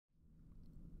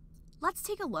Let's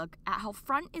take a look at how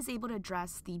Front is able to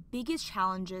address the biggest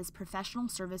challenges professional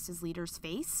services leaders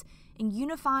face in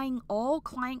unifying all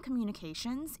client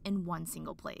communications in one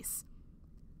single place.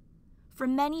 For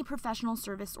many professional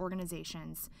service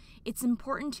organizations, it's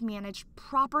important to manage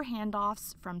proper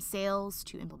handoffs from sales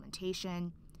to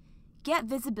implementation, get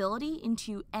visibility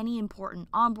into any important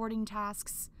onboarding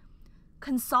tasks,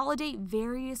 consolidate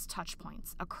various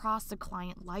touchpoints across the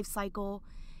client lifecycle,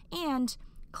 and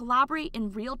collaborate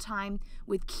in real time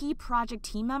with key project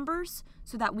team members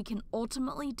so that we can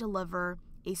ultimately deliver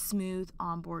a smooth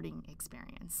onboarding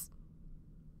experience.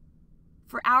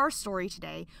 For our story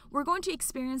today, we're going to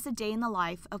experience a day in the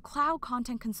life of Cloud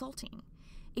Content Consulting,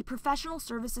 a professional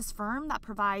services firm that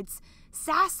provides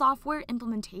SaaS software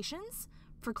implementations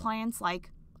for clients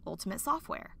like Ultimate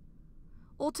Software.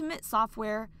 Ultimate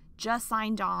Software just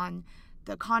signed on,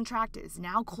 the contract is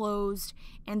now closed,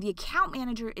 and the account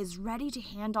manager is ready to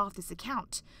hand off this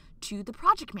account to the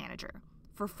project manager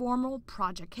for formal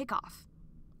project kickoff.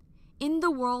 In the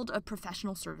world of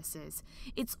professional services,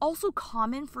 it's also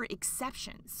common for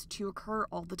exceptions to occur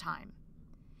all the time.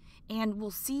 And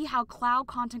we'll see how Cloud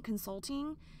Content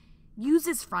Consulting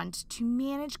uses Front to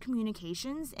manage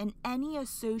communications and any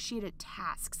associated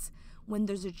tasks when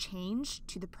there's a change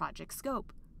to the project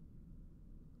scope.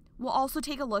 We'll also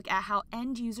take a look at how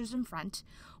end users in Front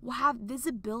will have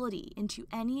visibility into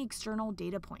any external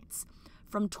data points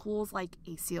from tools like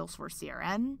a Salesforce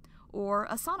CRM or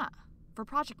Asana for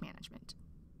project management.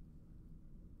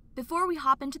 Before we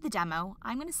hop into the demo,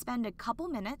 I'm going to spend a couple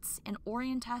minutes and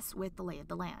orient us with the lay of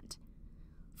the land.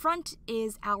 Front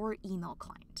is our email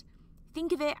client.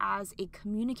 Think of it as a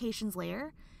communications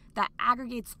layer that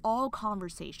aggregates all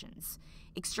conversations,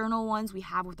 external ones we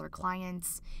have with our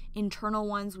clients, internal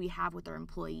ones we have with our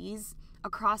employees,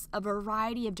 across a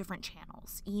variety of different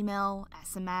channels, email,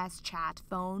 SMS, chat,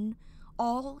 phone,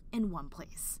 all in one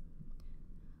place.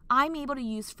 I'm able to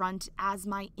use Front as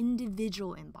my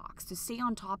individual inbox to stay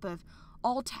on top of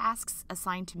all tasks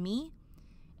assigned to me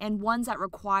and ones that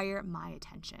require my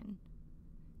attention.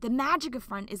 The magic of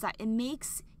Front is that it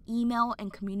makes email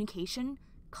and communication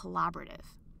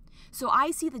collaborative. So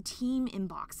I see the team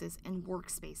inboxes and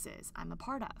workspaces I'm a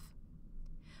part of.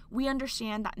 We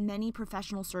understand that many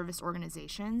professional service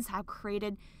organizations have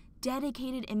created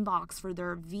dedicated inbox for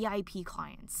their VIP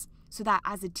clients so that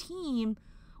as a team,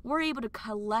 we're able to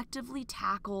collectively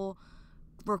tackle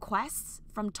requests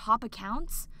from top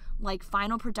accounts like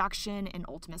Final Production and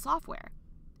Ultimate Software.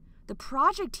 The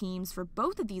project teams for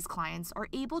both of these clients are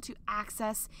able to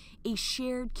access a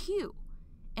shared queue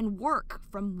and work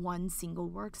from one single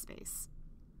workspace.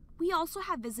 We also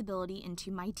have visibility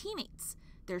into my teammates,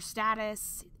 their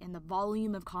status, and the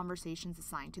volume of conversations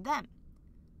assigned to them.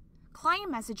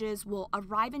 Client messages will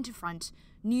arrive into Front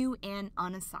new and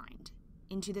unassigned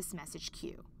into this message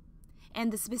queue.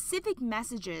 And the specific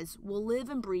messages will live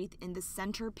and breathe in the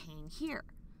center pane here.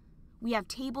 We have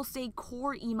table stake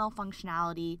core email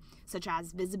functionality, such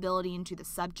as visibility into the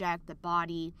subject, the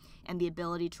body, and the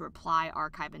ability to reply,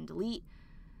 archive, and delete.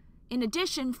 In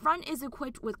addition, Front is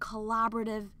equipped with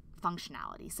collaborative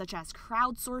functionality, such as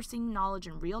crowdsourcing knowledge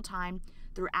in real time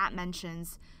through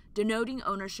 @mentions, denoting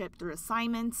ownership through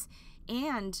assignments,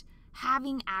 and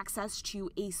having access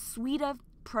to a suite of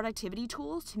productivity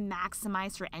tools to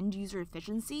maximize for end user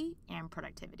efficiency and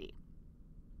productivity.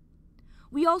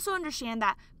 We also understand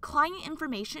that client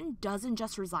information doesn't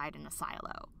just reside in a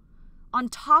silo. On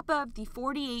top of the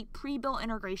 48 pre-built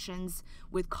integrations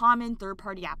with common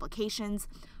third-party applications,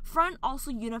 Front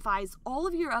also unifies all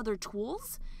of your other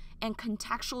tools and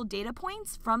contextual data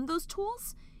points from those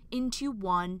tools into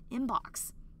one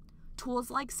inbox. Tools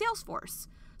like Salesforce,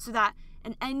 so that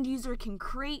an end user can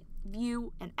create,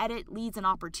 view, and edit leads and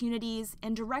opportunities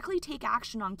and directly take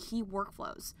action on key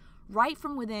workflows right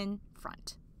from within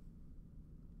Front.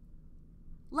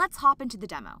 Let's hop into the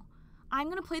demo. I'm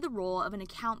going to play the role of an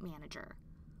account manager.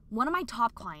 One of my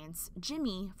top clients,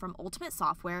 Jimmy from Ultimate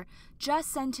Software, just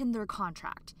sent in their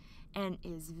contract and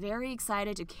is very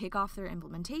excited to kick off their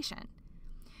implementation.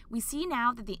 We see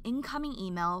now that the incoming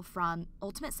email from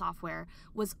Ultimate Software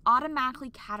was automatically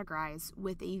categorized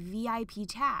with a VIP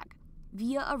tag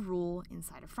via a rule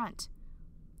inside of Front.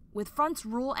 With Front's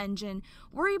rule engine,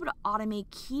 we're able to automate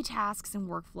key tasks and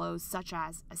workflows such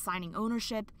as assigning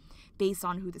ownership based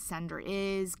on who the sender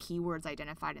is, keywords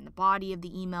identified in the body of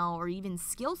the email, or even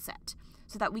skill set,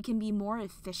 so that we can be more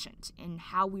efficient in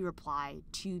how we reply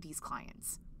to these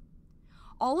clients.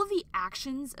 All of the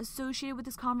actions associated with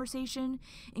this conversation,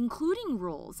 including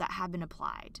rules that have been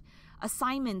applied,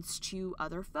 assignments to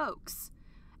other folks,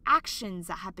 actions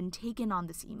that have been taken on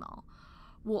this email,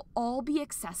 will all be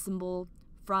accessible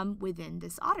from within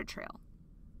this audit trail.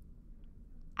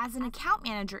 As an account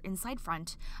manager inside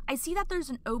Front, I see that there's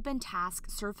an open task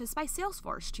surfaced by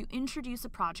Salesforce to introduce a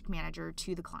project manager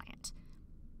to the client.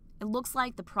 It looks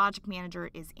like the project manager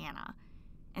is Anna,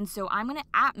 and so I'm going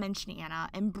to @mention Anna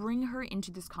and bring her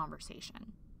into this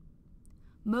conversation.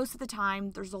 Most of the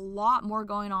time, there's a lot more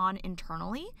going on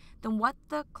internally than what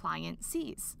the client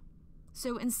sees.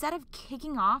 So instead of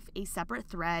kicking off a separate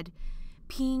thread,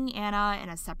 pinging Anna in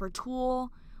a separate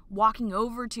tool, walking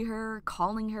over to her,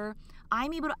 calling her,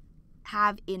 I'm able to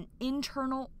have an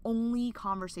internal-only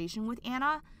conversation with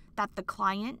Anna that the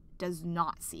client does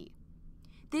not see.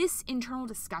 This internal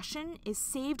discussion is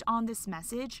saved on this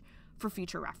message for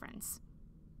future reference.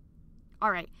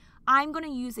 All right, I'm going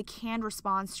to use a canned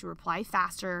response to reply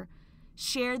faster,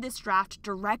 share this draft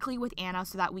directly with Anna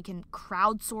so that we can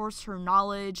crowdsource her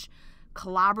knowledge,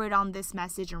 collaborate on this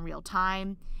message in real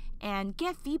time, and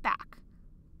get feedback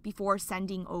before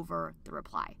sending over the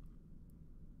reply.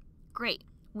 Great.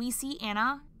 We see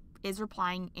Anna is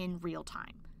replying in real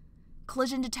time.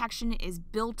 Collision detection is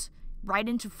built right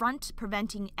into Front,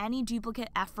 preventing any duplicate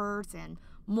efforts and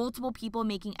multiple people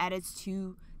making edits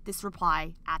to this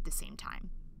reply at the same time.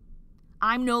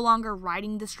 I'm no longer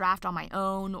writing this draft on my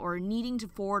own or needing to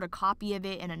forward a copy of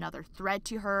it in another thread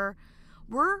to her.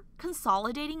 We're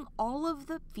consolidating all of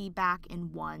the feedback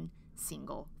in one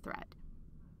single thread.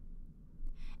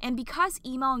 And because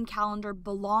email and calendar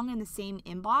belong in the same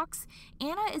inbox,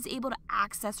 Anna is able to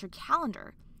access her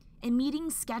calendar and meeting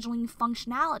scheduling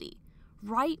functionality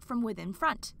right from within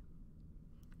Front.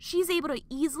 She's able to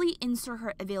easily insert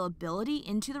her availability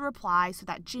into the reply so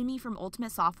that Jimmy from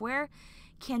Ultimate Software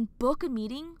can book a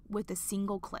meeting with a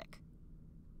single click.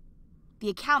 The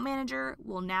account manager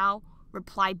will now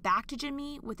reply back to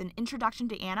Jimmy with an introduction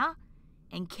to Anna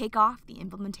and kick off the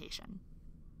implementation.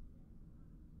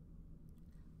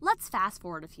 Let's fast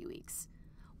forward a few weeks.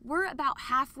 We're about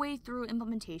halfway through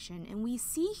implementation, and we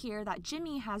see here that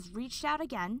Jimmy has reached out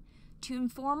again to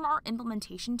inform our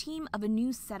implementation team of a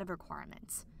new set of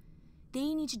requirements.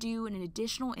 They need to do an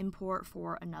additional import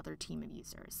for another team of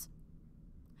users.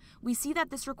 We see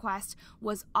that this request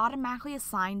was automatically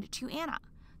assigned to Anna,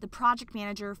 the project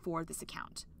manager for this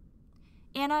account.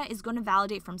 Anna is going to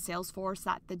validate from Salesforce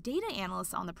that the data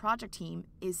analyst on the project team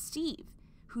is Steve,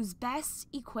 who's best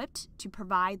equipped to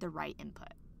provide the right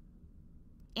input.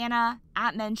 Anna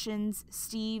 @mentions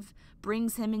Steve,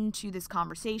 brings him into this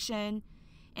conversation,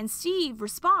 and Steve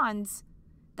responds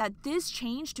that this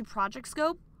change to project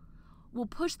scope will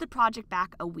push the project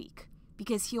back a week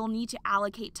because he'll need to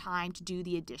allocate time to do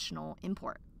the additional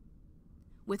import.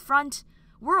 With Front,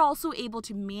 we're also able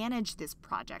to manage this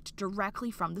project directly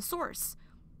from the source,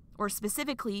 or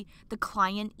specifically the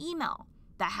client email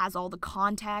that has all the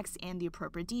context and the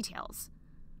appropriate details.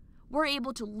 We're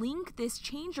able to link this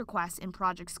change request in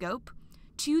project scope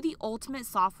to the Ultimate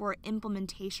Software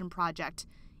implementation project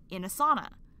in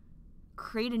Asana,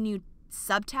 create a new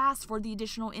subtask for the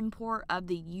additional import of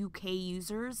the UK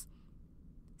users,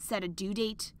 set a due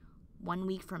date 1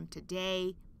 week from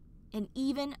today, and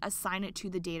even assign it to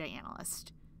the data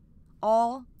analyst,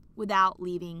 all without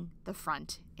leaving the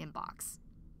Front inbox.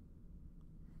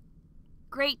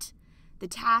 Great. The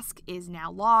task is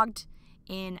now logged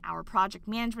in our project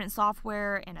management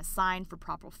software and assigned for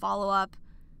proper follow-up.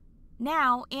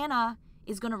 Now, Anna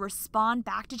is going to respond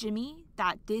back to Jimmy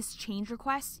that this change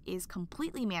request is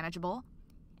completely manageable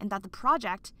and that the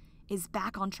project is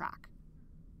back on track.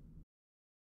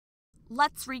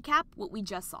 Let's recap what we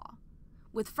just saw.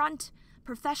 With Front,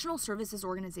 professional services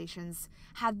organizations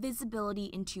have visibility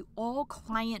into all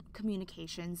client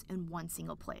communications in one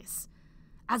single place,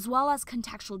 as well as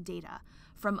contextual data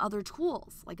from other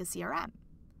tools like a CRM.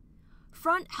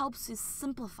 Front helps to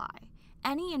simplify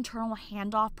any internal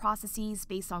handoff processes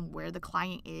based on where the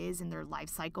client is in their life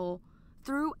cycle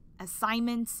through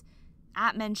assignments,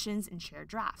 @mentions, and shared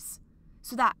drafts,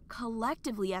 so that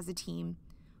collectively as a team,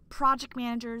 project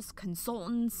managers,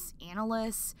 consultants,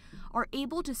 analysts are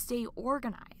able to stay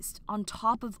organized on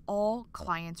top of all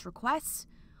clients' requests,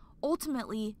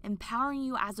 ultimately empowering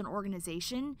you as an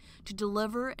organization to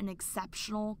deliver an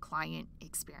exceptional client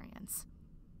experience.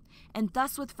 And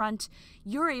thus with Front,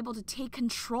 you're able to take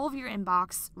control of your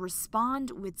inbox,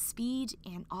 respond with speed,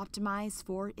 and optimize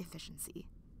for efficiency.